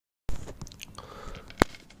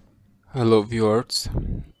Hello viewers,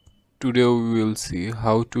 today we will see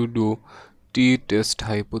how to do t-test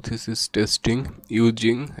hypothesis testing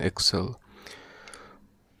using Excel.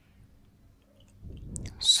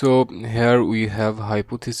 So here we have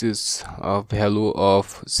hypothesis value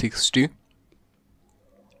of 60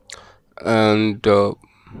 and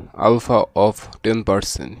alpha of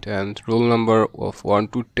 10% and roll number of 1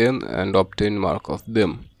 to 10 and obtain mark of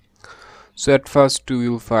them. So at first we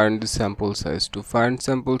will find the sample size. To find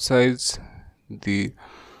sample size, the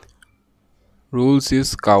rules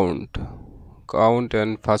is count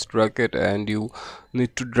and first bracket, and you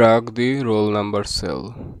need to drag the roll number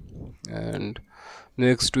cell. And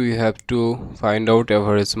next we have to find out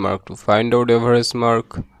average mark. To find out average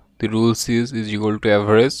mark, the rules is equal to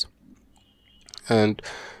average and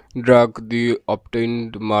drag the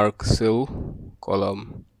obtained mark cell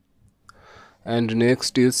column. And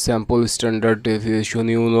next is sample standard deviation.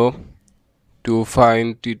 To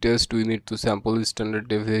find t-test, we need to sample standard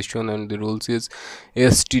deviation, and the rules is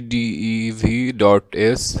stdev.s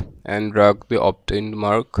and drag the obtained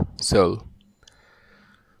mark cell.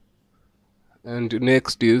 And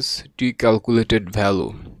next is t calculated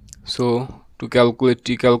value. So to calculate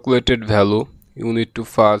t calculated value, you need to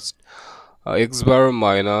first x bar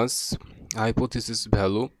minus hypothesis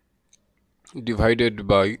value divided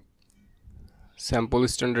by sample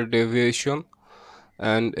standard deviation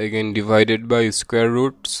and again divided by square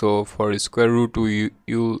root. So for square root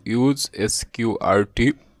you use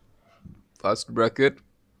sqrt first bracket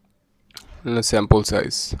and sample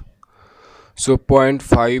size. So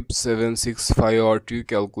 0.5765 our t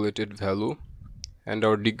calculated value, and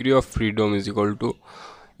our degree of freedom is equal to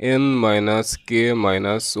n minus k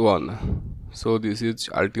minus 1. So this is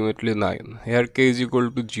ultimately 9. Here k is equal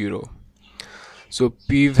to 0. So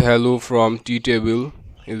p value from t table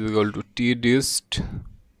is equal to t dist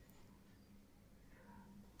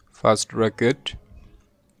first bracket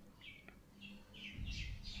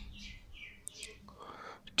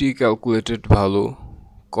t calculated value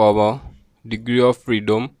comma degree of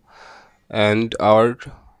freedom, and our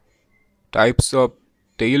types of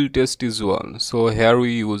tail test is 1, so here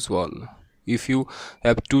we use 1. If you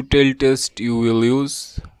have two tail test, you will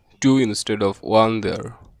use 2 instead of 1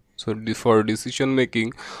 there. So for decision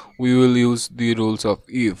making we will use the rules of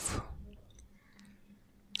if.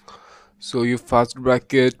 So if first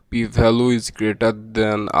bracket p value is greater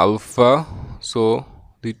than alpha, so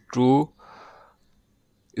the true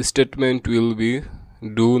statement will be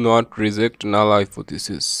do not reject null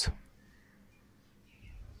hypothesis.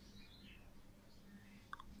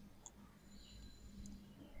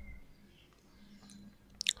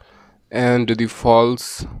 And the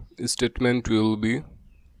false statement will be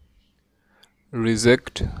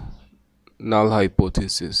reject null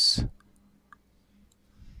hypothesis.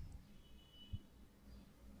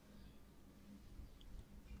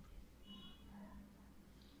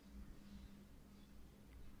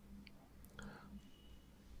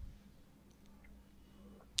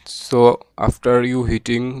 So after you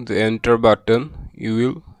hitting the enter button, you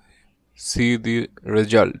will see the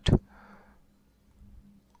result.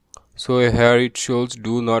 So here it shows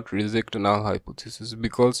do not reject null hypothesis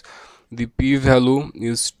because the p value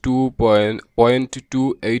is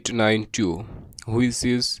 2.2892, which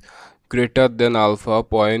is greater than alpha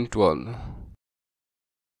 0.1.